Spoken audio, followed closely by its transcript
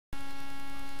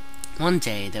One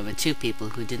day, there were two people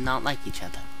who did not like each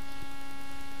other.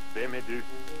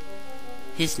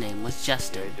 His name was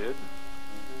Justin.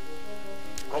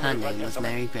 Her name was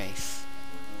MaryGrace.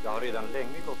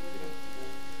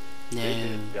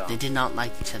 No, they did not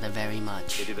like each other very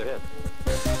much.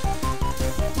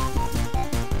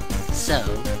 So,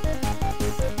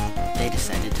 they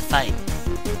decided to fight.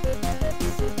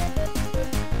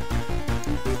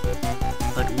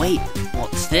 But wait,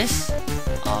 what's this?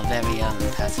 Our very own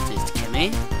pacifist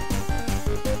Kimmy?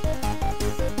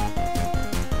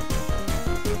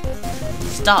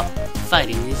 Stop!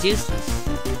 Fighting is useless.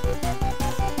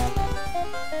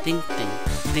 Think, think,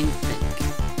 think, think.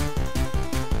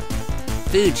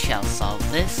 Food shall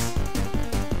solve this.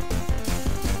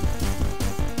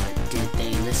 But did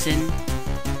they listen?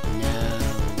 No.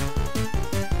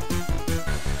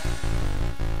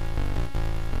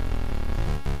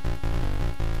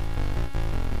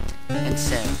 And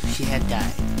so, she had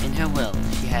died. In her will,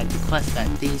 she had requested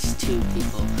that these two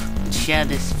people would share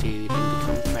this food and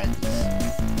become friends.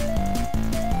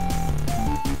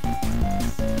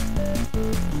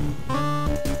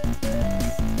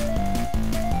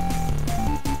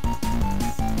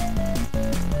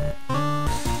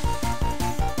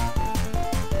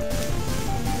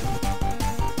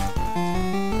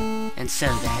 And so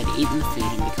they had eaten the food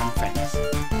and become friends.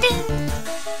 Ding!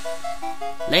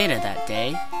 Later that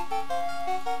day,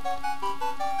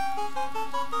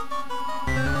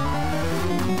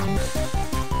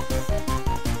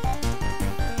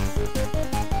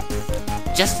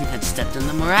 Justin had stepped in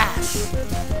the morass.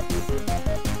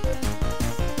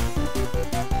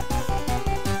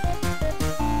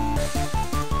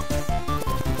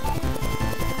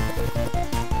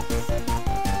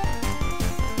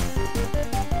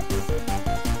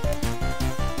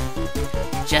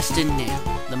 Justin knew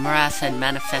the morass had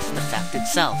manifested the fact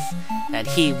itself, that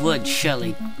he would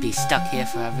surely be stuck here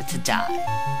forever to die.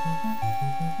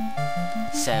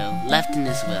 So, left in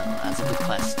his will as a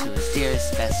bequest to his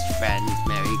dearest best friend,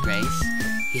 MaryGrace,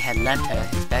 he had lent her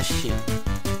his best shoe.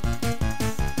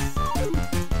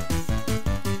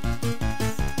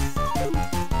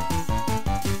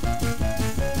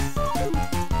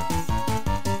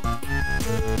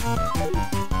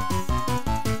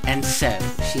 And so,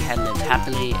 she had lived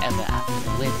happily ever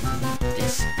after with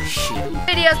this shoe.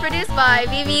 Videos produced by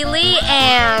Vivi Lee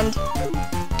and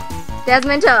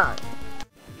Desmond Tung.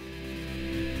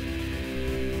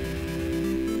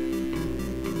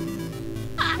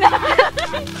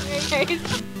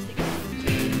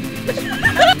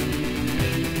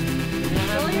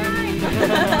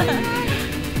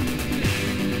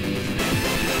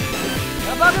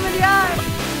 Bug him in the eye!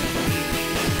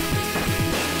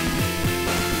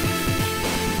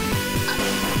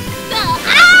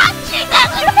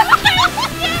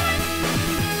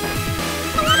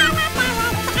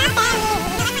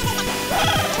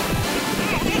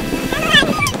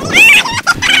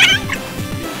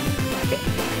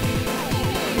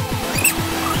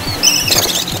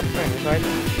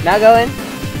 Now go in,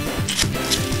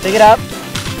 pick it up,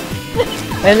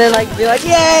 and then like be like,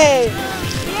 yay!